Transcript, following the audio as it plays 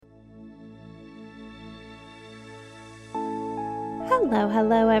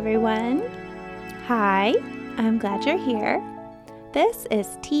Hello everyone. Hi, I'm glad you're here. This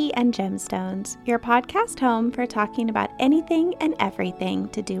is Tea and Gemstones, your podcast home for talking about anything and everything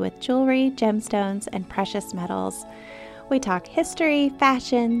to do with jewelry, gemstones, and precious metals. We talk history,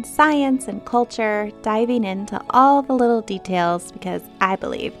 fashion, science, and culture, diving into all the little details because I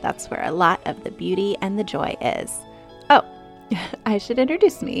believe that's where a lot of the beauty and the joy is. Oh, I should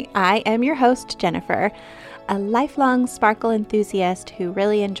introduce me. I am your host, Jennifer, a lifelong sparkle enthusiast who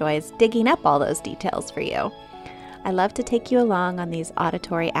really enjoys digging up all those details for you. I love to take you along on these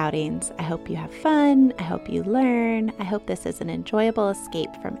auditory outings. I hope you have fun. I hope you learn. I hope this is an enjoyable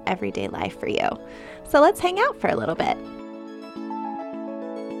escape from everyday life for you. So let's hang out for a little bit.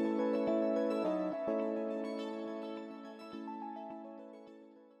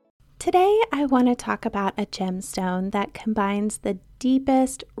 Today, I want to talk about a gemstone that combines the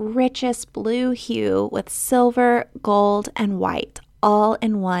deepest, richest blue hue with silver, gold, and white, all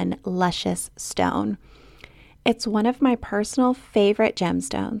in one luscious stone. It's one of my personal favorite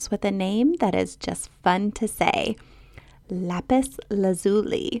gemstones with a name that is just fun to say, lapis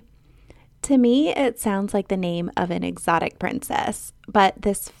lazuli. To me, it sounds like the name of an exotic princess, but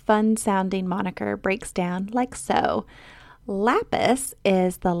this fun-sounding moniker breaks down like so. Lapis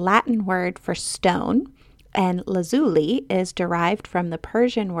is the Latin word for stone, and lazuli is derived from the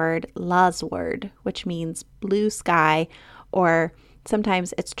Persian word lazward, which means blue sky, or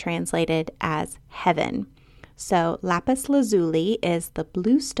sometimes it's translated as heaven. So lapis lazuli is the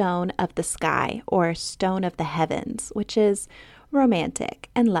blue stone of the sky, or stone of the heavens, which is romantic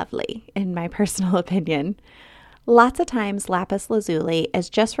and lovely, in my personal opinion. Lots of times lapis lazuli is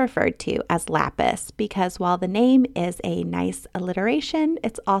just referred to as lapis because while the name is a nice alliteration,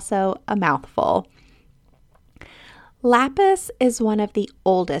 it's also a mouthful. Lapis is one of the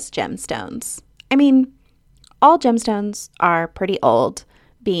oldest gemstones. I mean, all gemstones are pretty old,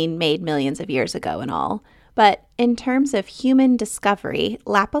 being made millions of years ago and all. But in terms of human discovery,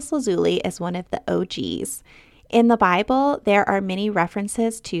 lapis lazuli is one of the OGs. In the Bible, there are many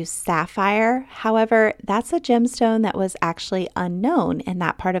references to sapphire. However, that's a gemstone that was actually unknown in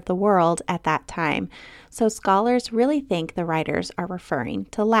that part of the world at that time. So scholars really think the writers are referring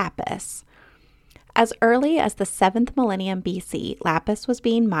to lapis. As early as the 7th millennium BC, lapis was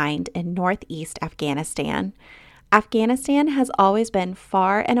being mined in northeast Afghanistan. Afghanistan has always been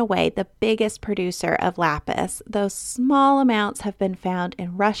far and away the biggest producer of lapis, though small amounts have been found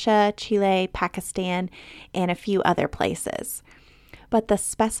in Russia, Chile, Pakistan, and a few other places. But the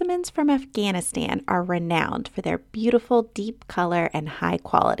specimens from Afghanistan are renowned for their beautiful deep color and high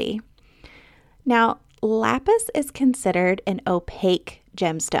quality. Now, lapis is considered an opaque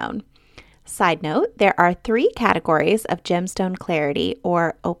gemstone. Side note, there are 3 categories of gemstone clarity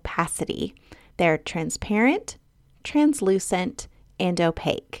or opacity. They're transparent, translucent, and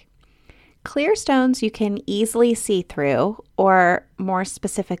opaque. Clear stones you can easily see through, or more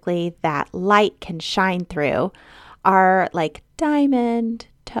specifically, that light can shine through, are like diamond,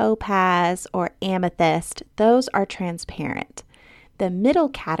 topaz, or amethyst. Those are transparent. The middle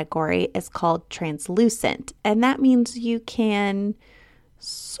category is called translucent, and that means you can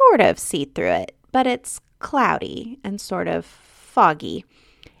sort of see through it, but it's cloudy and sort of foggy.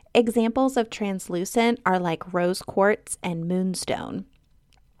 Examples of translucent are like rose quartz and moonstone.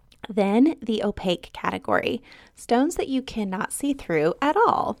 Then the opaque category, stones that you cannot see through at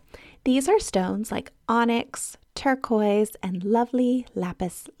all. These are stones like onyx, turquoise, and lovely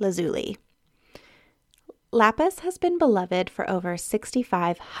lapis lazuli. Lapis has been beloved for over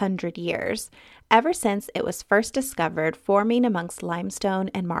 6,500 years, ever since it was first discovered forming amongst limestone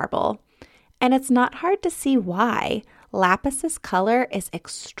and marble. And it's not hard to see why. Lapis's color is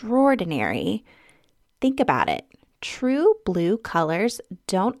extraordinary. Think about it. True blue colors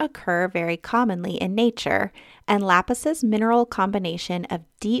don't occur very commonly in nature, and lapis's mineral combination of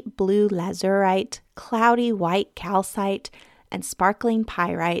deep blue lazurite, cloudy white calcite, and sparkling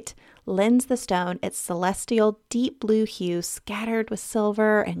pyrite lends the stone its celestial deep blue hue scattered with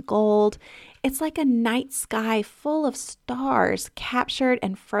silver and gold. It's like a night sky full of stars captured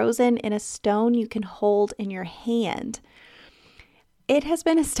and frozen in a stone you can hold in your hand. It has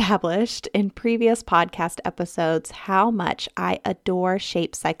been established in previous podcast episodes how much I adore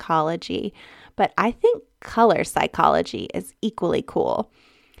shape psychology, but I think color psychology is equally cool.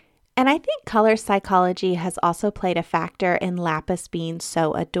 And I think color psychology has also played a factor in lapis being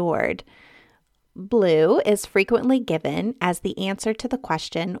so adored. Blue is frequently given as the answer to the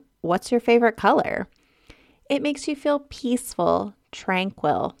question, what's your favorite color? It makes you feel peaceful,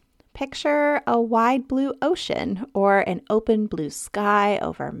 tranquil. Picture a wide blue ocean or an open blue sky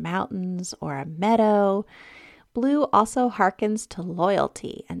over mountains or a meadow. blue also harkens to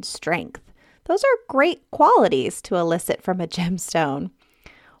loyalty and strength. Those are great qualities to elicit from a gemstone.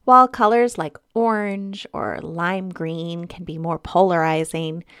 While colors like orange or lime green can be more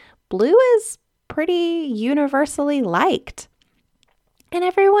polarizing, blue is pretty universally liked. And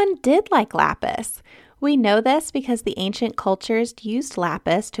everyone did like lapis. We know this because the ancient cultures used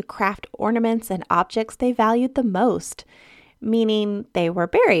lapis to craft ornaments and objects they valued the most, meaning they were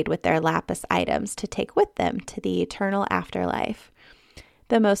buried with their lapis items to take with them to the eternal afterlife.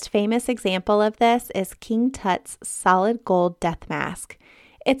 The most famous example of this is King Tut's solid gold death mask.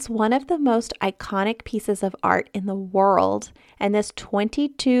 It's one of the most iconic pieces of art in the world, and this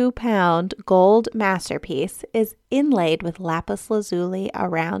 22-pound gold masterpiece is inlaid with lapis lazuli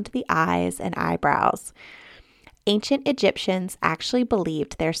around the eyes and eyebrows. Ancient Egyptians actually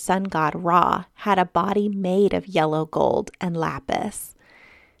believed their sun god Ra had a body made of yellow gold and lapis.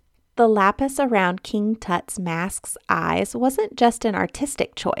 The lapis around King Tut's mask's eyes wasn't just an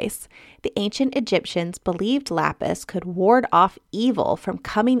artistic choice. The ancient Egyptians believed lapis could ward off evil from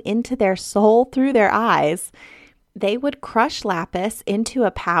coming into their soul through their eyes. They would crush lapis into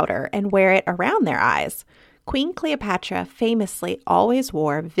a powder and wear it around their eyes. Queen Cleopatra famously always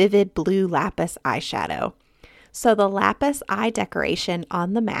wore vivid blue lapis eyeshadow. So the lapis eye decoration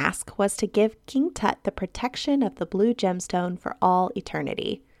on the mask was to give King Tut the protection of the blue gemstone for all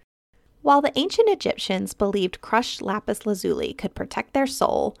eternity. While the ancient Egyptians believed crushed lapis lazuli could protect their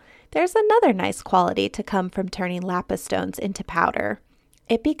soul, there's another nice quality to come from turning lapis stones into powder.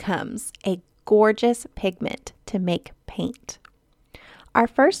 It becomes a gorgeous pigment to make paint. Our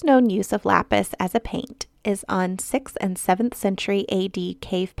first known use of lapis as a paint is on 6th and 7th century AD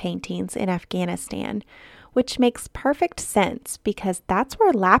cave paintings in Afghanistan, which makes perfect sense because that's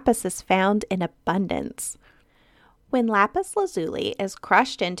where lapis is found in abundance. When lapis lazuli is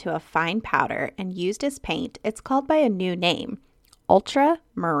crushed into a fine powder and used as paint, it's called by a new name,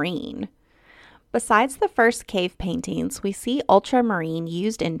 ultramarine. Besides the first cave paintings, we see ultramarine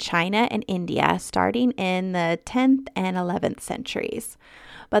used in China and India starting in the 10th and 11th centuries.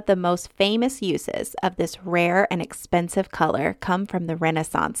 But the most famous uses of this rare and expensive color come from the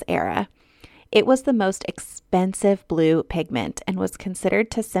Renaissance era. It was the most expensive blue pigment and was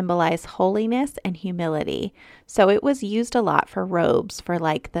considered to symbolize holiness and humility, so it was used a lot for robes for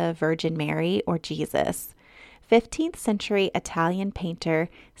like the Virgin Mary or Jesus. 15th century Italian painter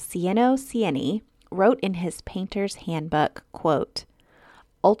Sieno Sieni wrote in his painter's handbook, quote,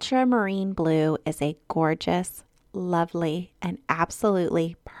 "Ultramarine blue is a gorgeous, lovely, and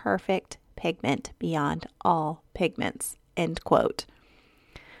absolutely perfect pigment beyond all pigments," end quote.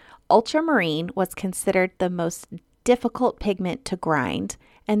 Ultramarine was considered the most difficult pigment to grind,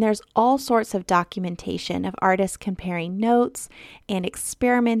 and there's all sorts of documentation of artists comparing notes and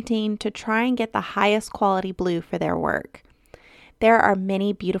experimenting to try and get the highest quality blue for their work. There are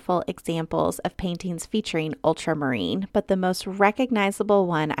many beautiful examples of paintings featuring ultramarine, but the most recognizable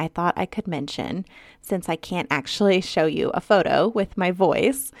one I thought I could mention, since I can't actually show you a photo with my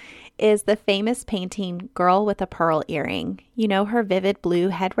voice, is the famous painting Girl with a Pearl Earring. You know her vivid blue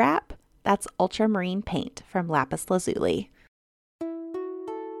head wrap? That's ultramarine paint from lapis lazuli.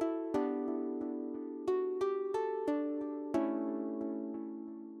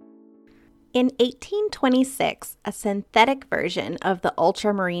 In 1826, a synthetic version of the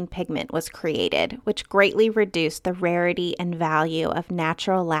ultramarine pigment was created, which greatly reduced the rarity and value of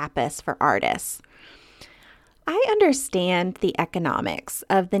natural lapis for artists. I understand the economics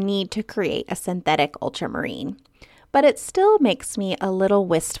of the need to create a synthetic ultramarine, but it still makes me a little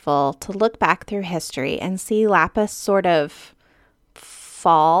wistful to look back through history and see lapis sort of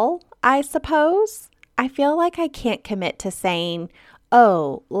fall, I suppose. I feel like I can't commit to saying,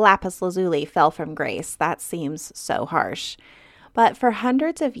 oh, lapis lazuli fell from grace. That seems so harsh. But for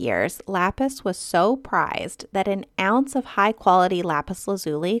hundreds of years, lapis was so prized that an ounce of high-quality lapis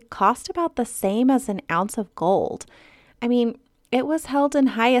lazuli cost about the same as an ounce of gold. I mean, it was held in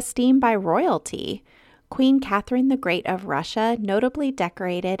high esteem by royalty. Queen Catherine the Great of Russia notably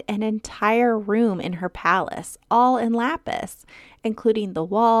decorated an entire room in her palace, all in lapis, including the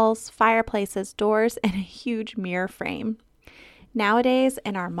walls, fireplaces, doors, and a huge mirror frame. Nowadays,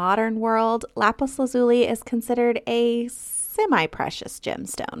 in our modern world, lapis lazuli is considered a semi-precious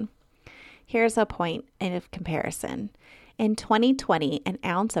gemstone. Here's a point of comparison. In 2020, an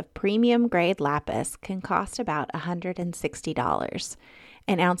ounce of premium grade lapis can cost about $160.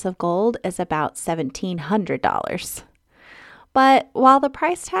 An ounce of gold is about $1,700. But while the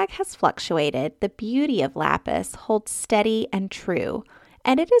price tag has fluctuated, the beauty of lapis holds steady and true,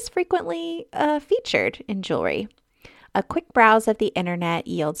 and it is frequently featured in jewelry. A quick browse of the internet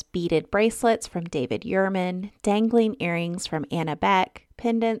yields beaded bracelets from David Yurman, dangling earrings from Anna Beck,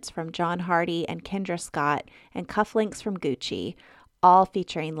 pendants from John Hardy and Kendra Scott, and cufflinks from Gucci, all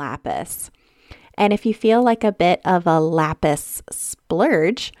featuring lapis. And if you feel like a bit of a lapis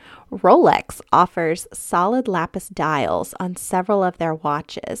splurge, Rolex offers solid lapis dials on several of their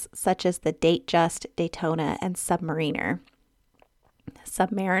watches, such as the Datejust, Daytona, and Submariner.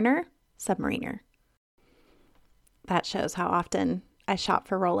 Submariner. That shows how often I shop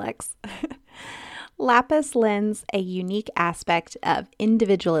for Rolex. Lapis lends a unique aspect of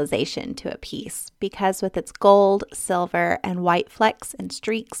individualization to a piece because with its gold, silver, and white flecks and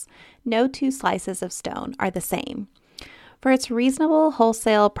streaks, no two slices of stone are the same. For its reasonable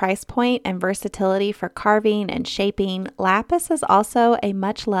wholesale price point and versatility for carving and shaping, lapis is also a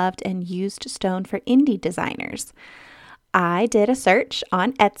much-loved and used stone for indie designers. I did a search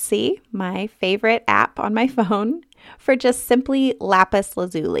on Etsy, my favorite app on my phone, for just simply lapis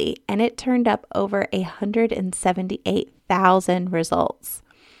lazuli, and it turned up over 178,000 results.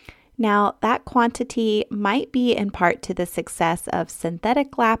 Now, that quantity might be in part to the success of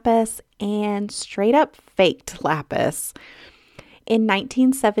synthetic lapis and straight up faked lapis. In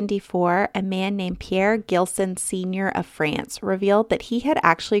 1974, a man named Pierre Gilson Sr. of France revealed that he had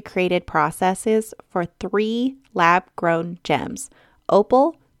actually created processes for 3 lab-grown gems: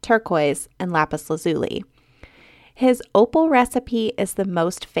 opal, turquoise, and lapis lazuli. His opal recipe is the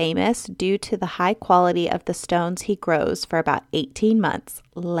most famous due to the high quality of the stones he grows for about 18 months,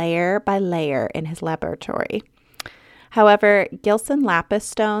 layer by layer in his laboratory. However, Gilson lapis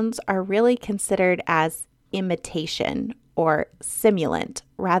stones are really considered as imitation or simulant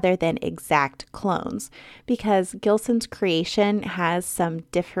rather than exact clones because Gilson's creation has some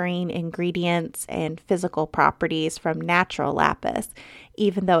differing ingredients and physical properties from natural lapis,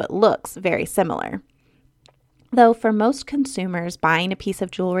 even though it looks very similar. Though for most consumers buying a piece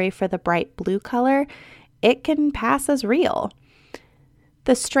of jewelry for the bright blue color, it can pass as real.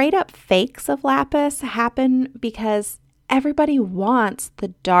 The straight up fakes of lapis happen because everybody wants the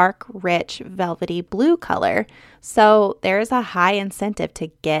dark, rich, velvety blue color, so there's a high incentive to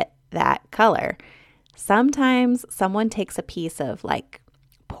get that color. Sometimes someone takes a piece of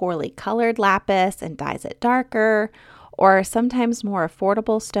poorly colored lapis and dyes it darker, or sometimes more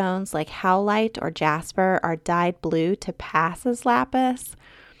affordable stones like howlite or jasper are dyed blue to pass as lapis.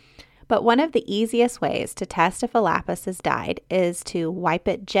 But one of the easiest ways to test if a lapis is dyed is to wipe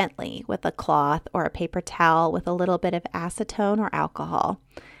it gently with a cloth or a paper towel with a little bit of acetone or alcohol.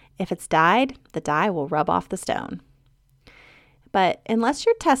 If it's dyed, the dye will rub off the stone. But unless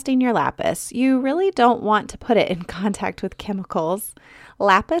you're testing your lapis, you really don't want to put it in contact with chemicals.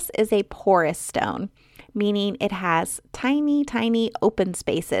 Lapis is a porous stone, meaning it has tiny, tiny open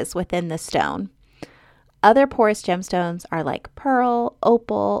spaces within the stone. Other porous gemstones are like pearl,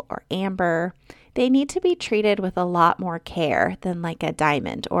 opal, or amber. They need to be treated with a lot more care than like a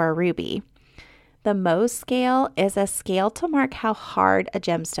diamond or a ruby. The Mohs scale is a scale to mark how hard a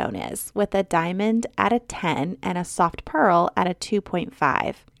gemstone is, with a diamond at a 10 and a soft pearl at a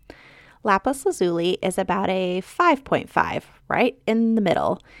 2.5. Lapis lazuli is about a 5.5, right in the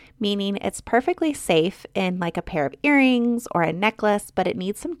middle, meaning it's perfectly safe in like a pair of earrings or a necklace, but it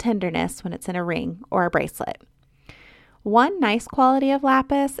needs some tenderness when it's in a ring or a bracelet. One nice quality of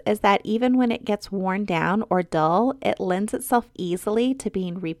lapis is that even when it gets worn down or dull, it lends itself easily to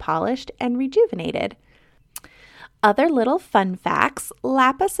being repolished and rejuvenated. Other little fun facts: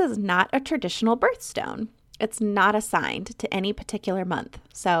 lapis is not a traditional birthstone. It's not assigned to any particular month,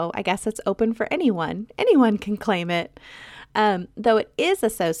 so I guess it's open for anyone. Anyone can claim it, though it is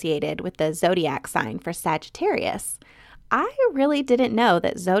associated with the zodiac sign for Sagittarius. I really didn't know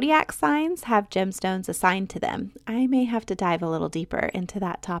that zodiac signs have gemstones assigned to them. I may have to dive a little deeper into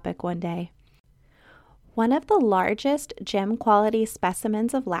that topic one day. One of the largest gem quality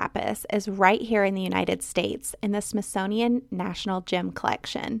specimens of lapis is right here in the United States in the Smithsonian National Gem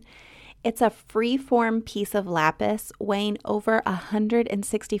Collection. It's a free-form piece of lapis weighing over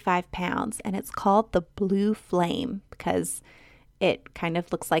 165 pounds, and it's called the Blue Flame because it kind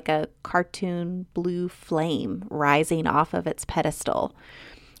of looks like a cartoon blue flame rising off of its pedestal.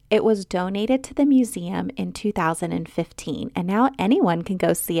 It was donated to the museum in 2015, and now anyone can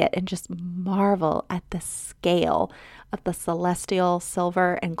go see it and just marvel at the scale of the celestial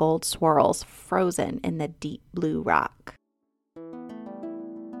silver and gold swirls frozen in the deep blue rock.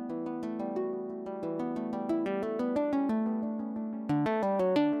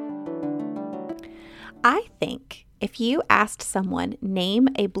 I think if you asked someone, name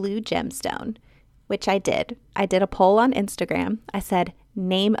a blue gemstone, which I did a poll on Instagram. I said,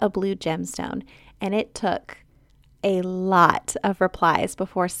 name a blue gemstone. And it took a lot of replies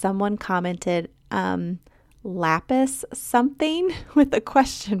before someone commented, lapis something with a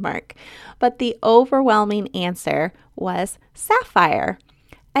question mark. But the overwhelming answer was sapphire.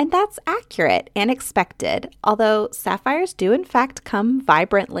 And that's accurate and expected, although sapphires do in fact come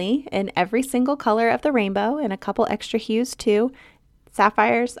vibrantly in every single color of the rainbow and a couple extra hues too.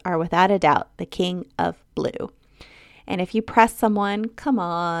 Sapphires are without a doubt the king of blue. And if you press someone, come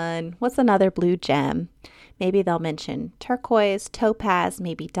on, what's another blue gem? Maybe they'll mention turquoise, topaz,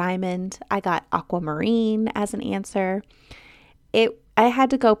 maybe diamond. I got aquamarine as an answer. I had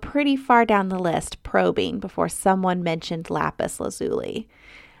to go pretty far down the list probing before someone mentioned lapis lazuli.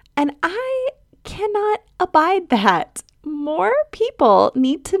 And I cannot abide that. More people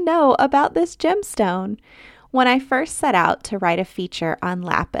need to know about this gemstone. When I first set out to write a feature on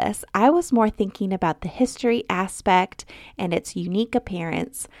lapis, I was more thinking about the history aspect and its unique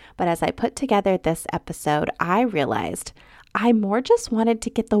appearance. But as I put together this episode, I realized I more just wanted to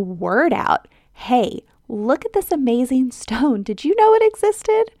get the word out. Hey, look at this amazing stone. Did you know it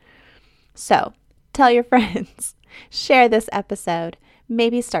existed? So tell your friends, share this episode.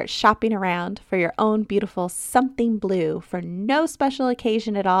 Maybe start shopping around for your own beautiful something blue for no special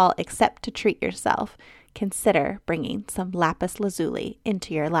occasion at all except to treat yourself. Consider bringing some lapis lazuli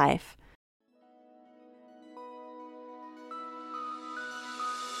into your life.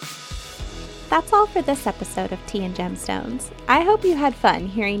 That's all for this episode of Tea and Gemstones. I hope you had fun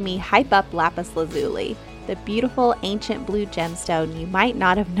hearing me hype up lapis lazuli, the beautiful ancient blue gemstone you might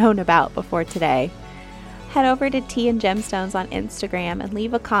not have known about before today. Head over to Tea and Gemstones on Instagram and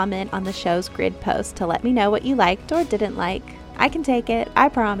leave a comment on the show's grid post to let me know what you liked or didn't like. I can take it, I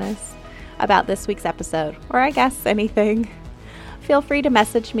promise, about this week's episode, or I guess anything. Feel free to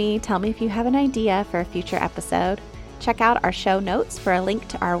message me, tell me if you have an idea for a future episode. Check out our show notes for a link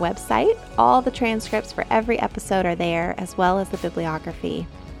to our website. All the transcripts for every episode are there, as well as the bibliography.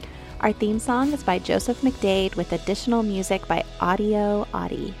 Our theme song is by Joseph McDade with additional music by Audio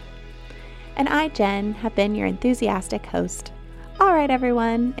Audi. And I, Jen, have been your enthusiastic host. All right,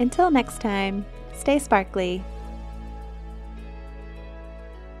 everyone, until next time, stay sparkly.